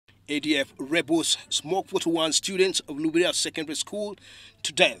ADF rebels smoked 41 students of Lhubiriha Secondary School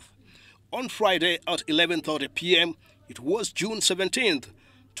to death. On Friday at 11:30 p.m., it was June 17th,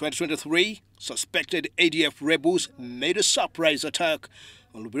 2023, suspected ADF rebels made a surprise attack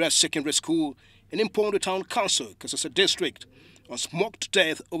on Lhubiriha Secondary School in Mponde Town Council, Kasese District, and smoked to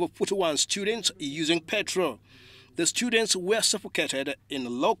death over 41 students using petrol. The students were suffocated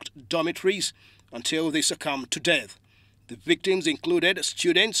in locked dormitories until they succumbed to death. The victims included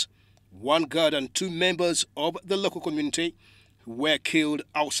students, one guard and two members of the local community who were killed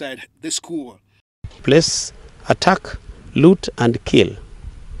outside the school. Place, attack, loot and kill.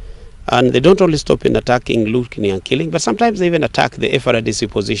 And they don't only stop in attacking, looting and killing, but sometimes they even attack the FRDC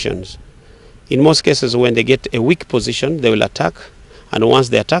positions. In most cases, when they get a weak position, they will attack. And once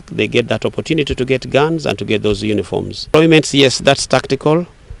they attack, they get that opportunity to get guns and to get those uniforms. Deployments, yes, that's tactical.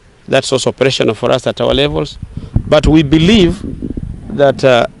 That's also operational for us at our levels. But we believe that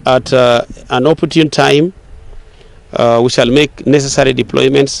at an opportune time, we shall make necessary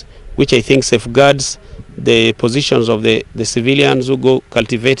deployments, which I think safeguards the positions of the civilians who go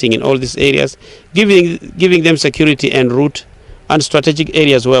cultivating in all these areas, giving them security en route and strategic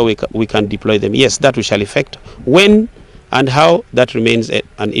areas where we can deploy them. Yes, that we shall effect. When and how, that remains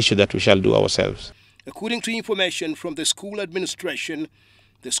an issue that we shall do ourselves. According to information from the school administration,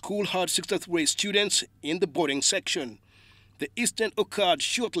 the school had 63 students in the boarding section. The incident occurred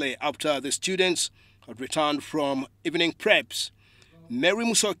shortly after the students had returned from evening preps. Mary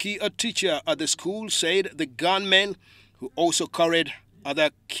Musoki, a teacher at the school, said the gunmen, who also carried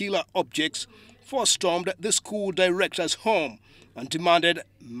other killer objects, stormed the school director's home and demanded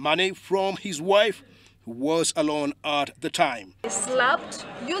money from his wife, who was alone at the time. They slapped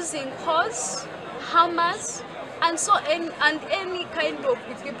using hose, hammers, and any kind of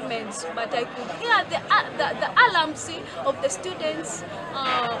equipment. But I could hear the alarms of the students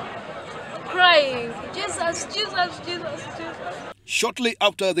crying, "Jesus, Jesus, Jesus, Jesus." Shortly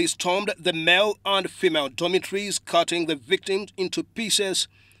after, they stormed the male and female dormitories, cutting the victims into pieces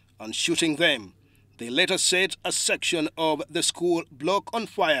and shooting them. They later set a section of the school block on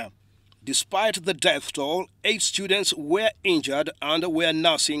fire. Despite the death toll, 8 students were injured and were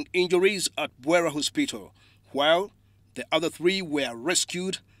nursing injuries at Bwera Hospital, while the other 3 were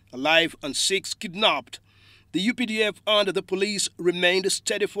rescued alive and 6 kidnapped. The UPDF and the police remained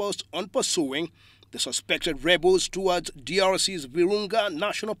steadfast on pursuing the suspected rebels towards DRC's Virunga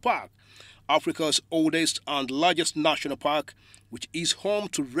National Park, Africa's oldest and largest national park, which is home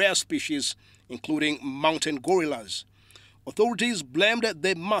to rare species including mountain gorillas. Authorities blamed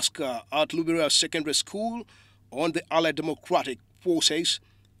the massacre at Lhubiriha Secondary School on the Allied Democratic Forces,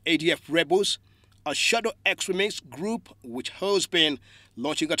 ADF rebels, a shadow extremist group which has been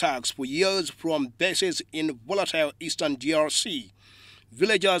launching attacks for years from bases in volatile eastern DRC.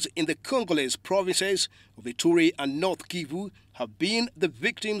 Villagers in the Congolese provinces of Ituri and North Kivu have been the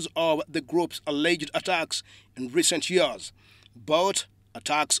victims of the group's alleged attacks in recent years. But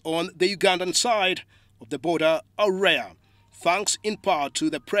attacks on the Ugandan side of the border are rare, thanks in part to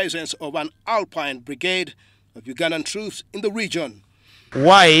the presence of an alpine brigade of Ugandan troops in the region.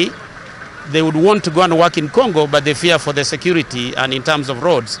 Why they would want to go and work in Congo, but they fear for the security and in terms of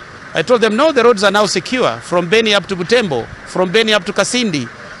roads. I told them, no, the roads are now secure, from Beni up to Butembo, from Beni up to Kasindi,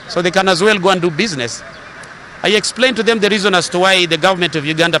 so they can as well go and do business. I explained to them the reason as to why the government of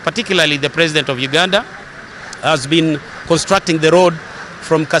Uganda, particularly the president of Uganda, has been constructing the road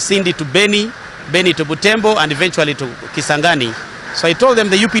from Kasindi to Beni, Beni to Butembo, and eventually to Kisangani. So I told them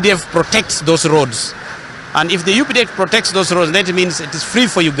the UPDF protects those roads. And if the UPDF protects those roads, then it means it is free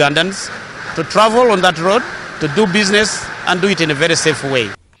for Ugandans to travel on that road, to do business, and do it in a very safe way.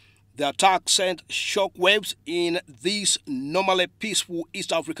 The attack sent shockwaves in this normally peaceful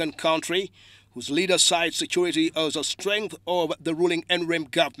East African country, whose leaders cite security as a strength of the ruling NRM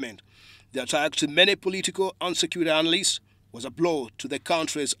government. The attack, to many political and security analysts, was a blow to the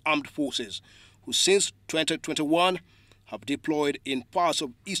country's armed forces, who since 2021 have deployed in parts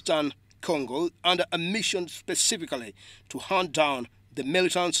of eastern Congo under a mission specifically to hunt down the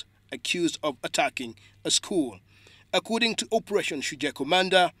militants accused of attacking a school. According to Operation Shujaa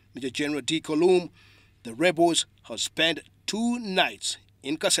Commander Major General D. Kolum, the rebels have spent 2 nights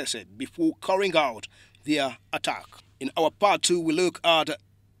in Kasese before carrying out their attack. In our part 2, we look at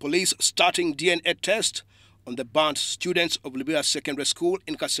police starting DNA test on the burnt students of Lhubiriha Secondary School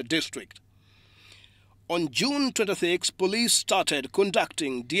in Kasese District. On June 26, police started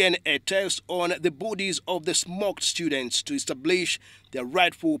conducting DNA tests on the bodies of the smoked students to establish their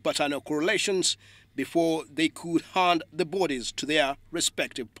rightful paternal correlations before they could hand the bodies to their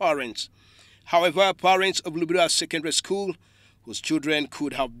respective parents. However, parents of Lhubiriha Secondary School, whose children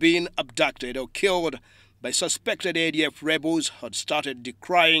could have been abducted or killed by suspected ADF rebels had started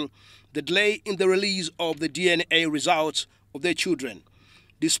decrying the delay in the release of the DNA results of their children.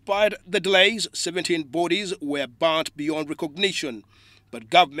 Despite the delays, 17 bodies were burnt beyond recognition, but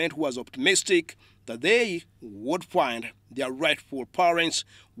government was optimistic that they would find their rightful parents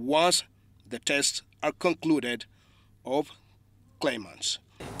once the tests are concluded of claimants.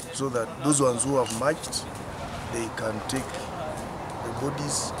 So that those ones who have matched, they can take the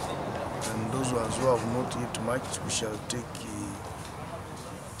bodies, and those ones who have not yet matched, we shall take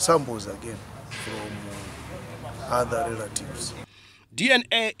samples again from other relatives.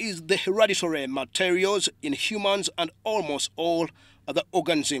 DNA is the hereditary materials in humans and almost all other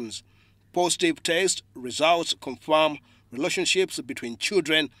organisms. Positive test results confirm relationships between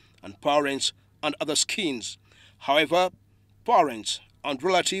children and parents and other skins. However, parents and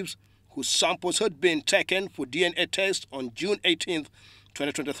relatives whose samples had been taken for DNA test on June 18,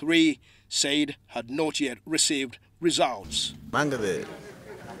 2023, said had not yet received results. Among the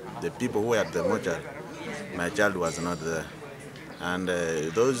people who were at the mortuary, my child was not there. And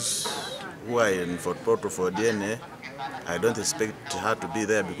those who are in for photo for DNA, I don't expect her to be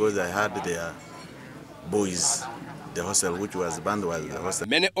there because I had their boys. The hostel which was banned was the hostel.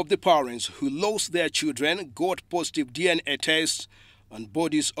 Many of the parents who lost their children got positive DNA tests, and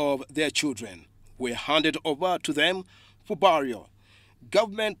bodies of their children were handed over to them for burial.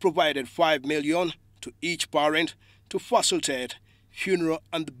 Government provided $5 million to each parent to facilitate funeral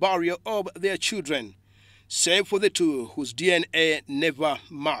and the burial of their children, save for the two whose DNA never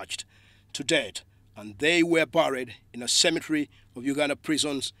matched to date, and they were buried in a cemetery of Uganda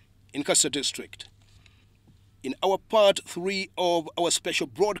prisons in Kasese District. In our part 3 of our special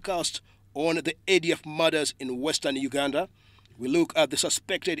broadcast on the ADF murders in western Uganda, we look at the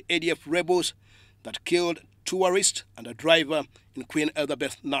suspected ADF rebels that killed tourists and a driver in Queen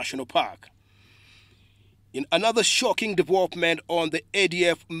Elizabeth National Park. In another shocking development on the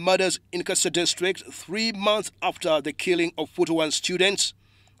ADF murders in Kasese District, 3 months after the killing of 41 students,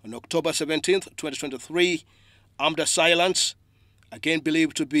 on October 17, 2023, armed assailants, again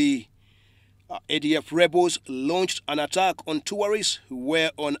believed to be ADF rebels, launched an attack on tourists who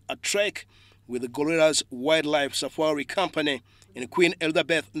were on a trek with the Gorillas Wildlife Safari Company in Queen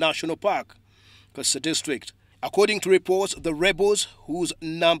Elizabeth National Park, Kasese District. According to reports, the rebels, whose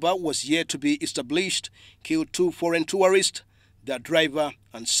number was yet to be established, killed 2 foreign tourists, their driver,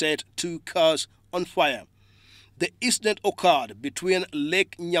 and set 2 cars on fire. The incident occurred between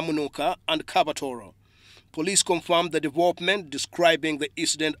Lake Nyamunuka and Kabatoro. Police confirmed the development, describing the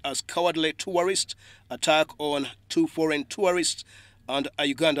incident as cowardly tourist attack on 2 foreign tourists and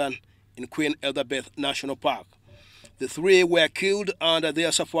a Ugandan in Queen Elizabeth National Park. The 3 were killed and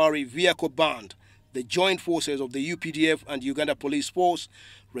their safari vehicle burned. The joint forces of the UPDF and Uganda Police Force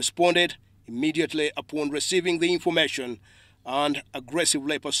responded immediately upon receiving the information and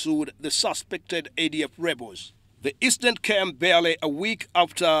aggressively pursued the suspected ADF rebels. The incident came barely a week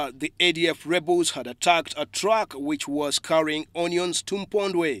after the ADF rebels had attacked a truck which was carrying onions to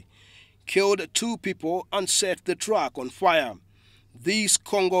Mponde, killed 2 people and set the truck on fire. This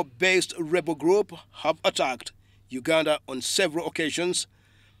Congo-based rebel group have attacked Uganda on several occasions,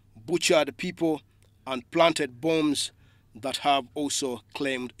 butchered people, and planted bombs that have also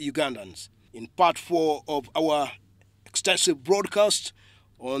claimed Ugandans. In part 4 of our extensive broadcast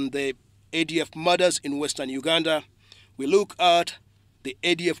on the ADF murders in western Uganda, we look at the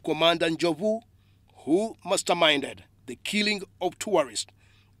ADF commander Njovu, who masterminded the killing of tourists,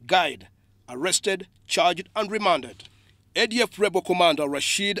 guide, arrested, charged and remanded. ADF rebel commander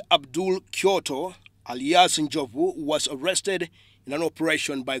Rashid Abdul Kyoto, alias Njovu, was arrested in an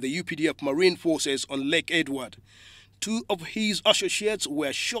operation by the UPDF Marine Forces on Lake Edward. 2 of his associates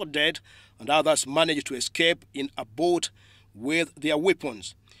were shot dead and others managed to escape in a boat with their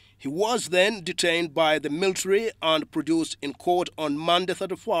weapons. He was then detained by the military and produced in court on Monday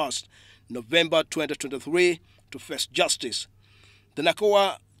 31st, November 2023 to face justice. The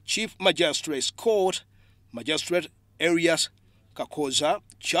Nakoa Chief Magistrate's Court, Magistrate Arias Kakoza,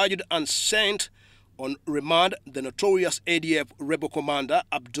 charged and sent on remand the notorious ADF rebel commander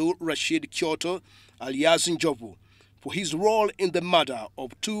Abdul Rashid Kyoto alias Njovu for his role in the murder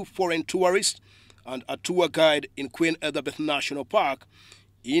of 2 foreign tourists and a tour guide in Queen Elizabeth National Park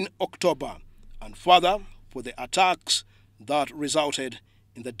in October, and further for the attacks that resulted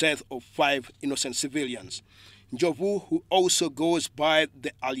in the death of 5 innocent civilians. Njovu, who also goes by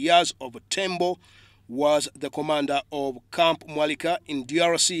the alias of Tembo, was the commander of Camp Mwalika in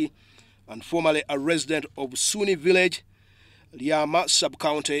DRC and formerly a resident of Suni Village, Liama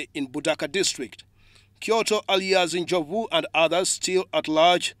Sub-County in Budaka District. Kyoto alias Njovu and others still at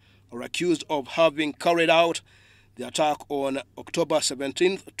large are accused of having carried out the attack on October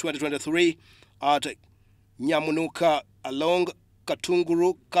 17, 2023 at Nyamunuka along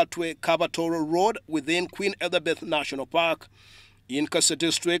Katunguru Katwe Kabatoro Road within Queen Elizabeth National Park in Kasese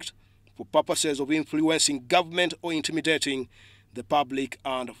District for purposes of influencing government or intimidating the public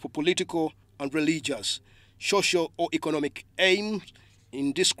and for political and religious, social or economic aims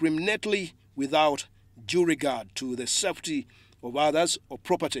indiscriminately without due regard to the safety of others or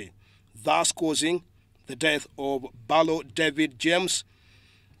property, thus causing the death of Balo David James,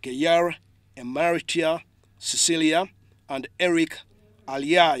 Geyar Emeritia Cecilia, and Eric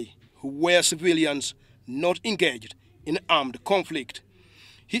Aliai, who were civilians not engaged in armed conflict.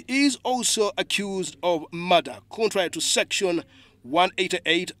 He is also accused of murder contrary to Section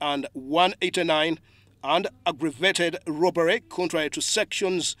 188 and 189 and aggravated robbery contrary to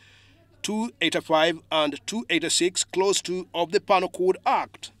Sections 285 and 286 Clause 2 of the Penal Code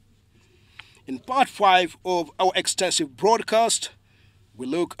Act. In Part 5 of our extensive broadcast, we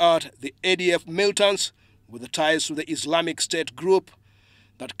look at the ADF militants with the ties to the Islamic State group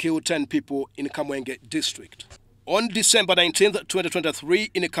that killed 10 people in Kamwenge District. On December 19,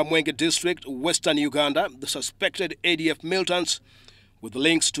 2023, in Kamwenge District, Western Uganda, the suspected ADF militants with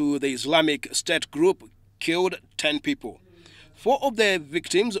links to the Islamic State group killed 10 people. 4 of the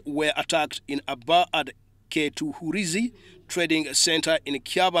victims were attacked in Aba at Ketuhurizi Trading Center in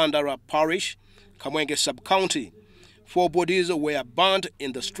Kyabandara Parish, Kamwenge Sub-County. 4 bodies were burned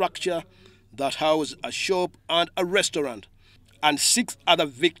in the structure that housed a shop and a restaurant, and 6 other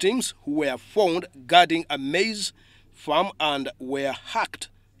victims who were found guarding a maize farm and were hacked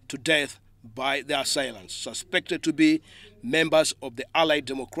to death by the assailants, suspected to be members of the Allied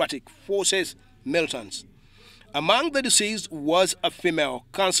Democratic Forces militants. Among the deceased was a female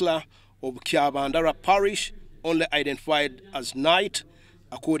councillor of Kyabandara Parish, only identified as Knight,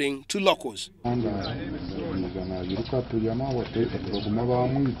 according to locals.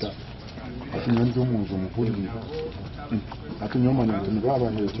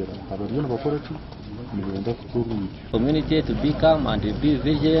 Community to be calm and be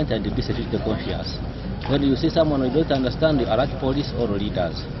vigilant and be security conscious. When you see someone who don't understand, you alert police or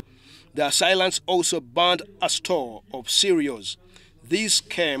leaders. The assailants also burned a store of cereals. This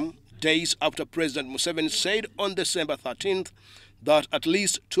came days after President Museveni said on December 13th that at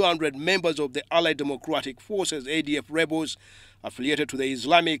least 200 members of the Allied Democratic Forces ADF rebels affiliated to the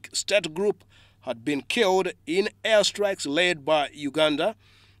Islamic State group had been killed in airstrikes led by Uganda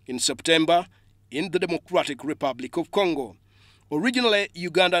in September in the Democratic Republic of Congo. Originally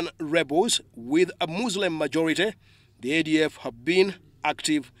Ugandan rebels with a Muslim majority, the ADF have been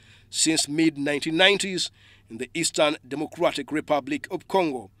active since mid-1990s in the Eastern Democratic Republic of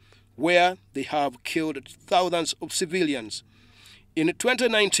Congo, where they have killed thousands of civilians. In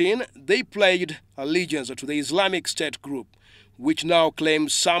 2019, they pledged allegiance to the Islamic State group, which now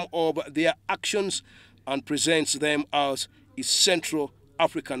claims some of their actions and presents them as its Central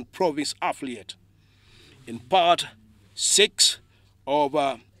African Province affiliate. In Part 6 of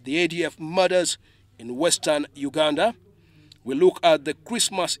the ADF murders in Western Uganda, we look at the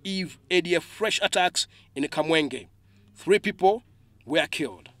Christmas Eve ADF fresh attacks in Kamwenge. 3 people were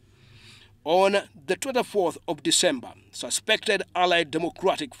killed. On the 24th of December, suspected Allied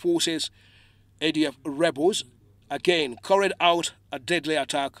Democratic Forces ADF rebels again carried out a deadly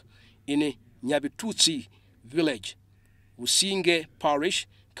attack in Nyabitutsi village, Usinge Parish,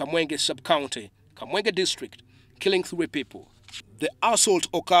 Kamwenge Sub-County, Kamwenge District, killing 3 people. The assault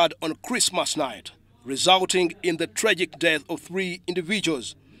occurred on Christmas night, resulting in the tragic death of 3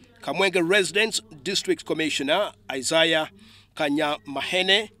 individuals. Kamwenge Residents District Commissioner Isaiah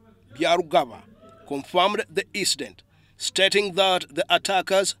Kanyamahene Byarugaba confirmed the incident, stating that the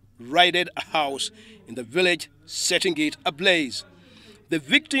attackers raided a house in the village, setting it ablaze. The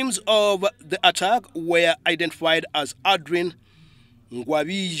victims of the attack were identified as Adrien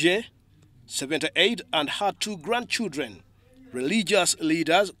Ngwabije, 78, and her 2 grandchildren. Religious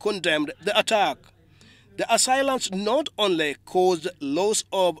leaders condemned the attack. The assailants not only caused loss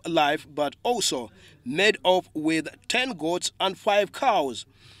of life but also made off with 10 goats and 5 cows.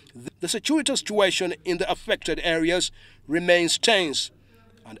 The security situation in the affected areas remains tense,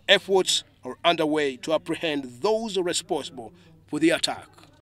 and efforts are underway to apprehend those responsible for the attack.